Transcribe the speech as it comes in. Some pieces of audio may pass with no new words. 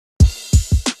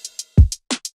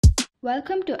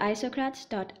Welcome to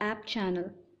Isocrates.App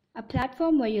channel, a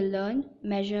platform where you learn,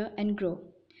 measure, and grow.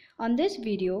 On this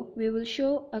video, we will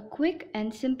show a quick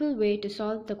and simple way to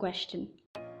solve the question.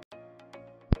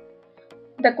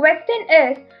 The question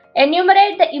is,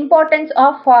 enumerate the importance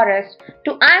of forest.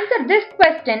 To answer this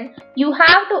question, you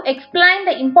have to explain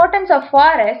the importance of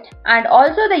forest and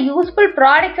also the useful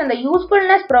products and the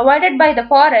usefulness provided by the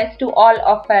forest to all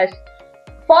of us.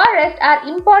 Forests are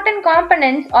important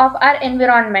components of our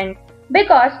environment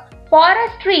because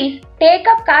forest trees take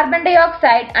up carbon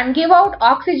dioxide and give out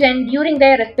oxygen during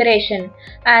their respiration.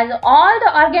 As all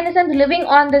the organisms living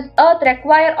on this earth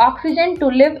require oxygen to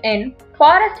live in,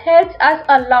 forest helps us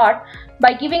a lot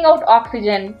by giving out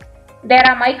oxygen. There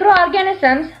are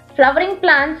microorganisms, flowering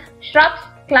plants, shrubs,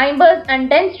 climbers and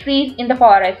dense trees in the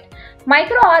forest.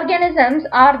 Microorganisms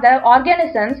are the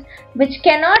organisms which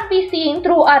cannot be seen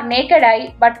through our naked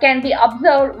eye but can be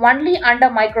observed only under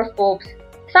microscopes.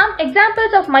 Some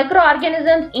examples of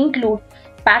microorganisms include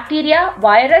bacteria,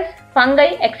 virus,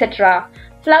 fungi, etc.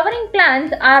 Flowering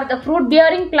plants are the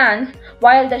fruit-bearing plants,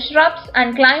 while the shrubs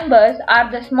and climbers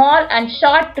are the small and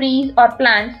short trees or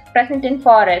plants present in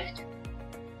forest.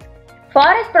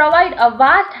 Forests provide a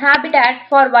vast habitat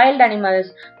for wild animals.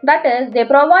 That is, they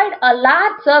provide a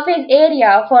large surface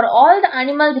area for all the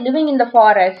animals living in the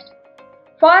forest.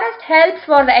 Forest helps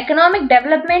for the economic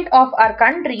development of our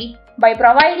country by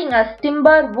providing us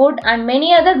timber, wood and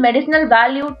many other medicinal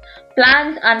valued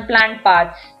plants and plant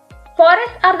parts.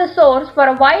 Forests are the source for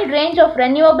a wide range of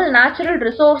renewable natural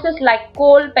resources like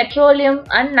coal, petroleum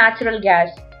and natural gas.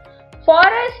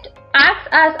 Forest acts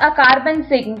as a carbon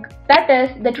sink, that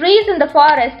is, the trees in the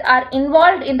forest are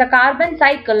involved in the carbon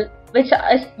cycle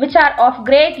which are of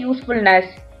great usefulness.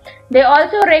 They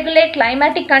also regulate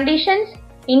climatic conditions,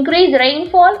 increase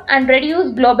rainfall and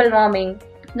reduce global warming.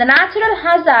 The natural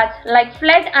hazards like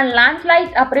flood and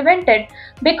landslides are prevented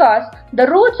because the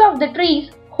roots of the trees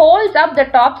holds up the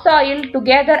topsoil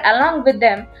together along with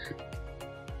them.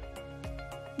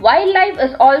 Wildlife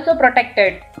is also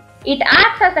protected. It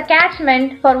acts as a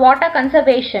catchment for water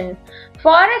conservation.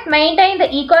 Forests maintain the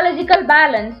ecological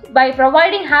balance by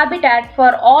providing habitat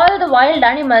for all the wild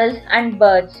animals and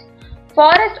birds.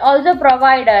 Forests also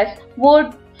provide us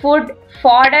wood, food,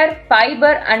 fodder,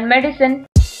 fiber and medicine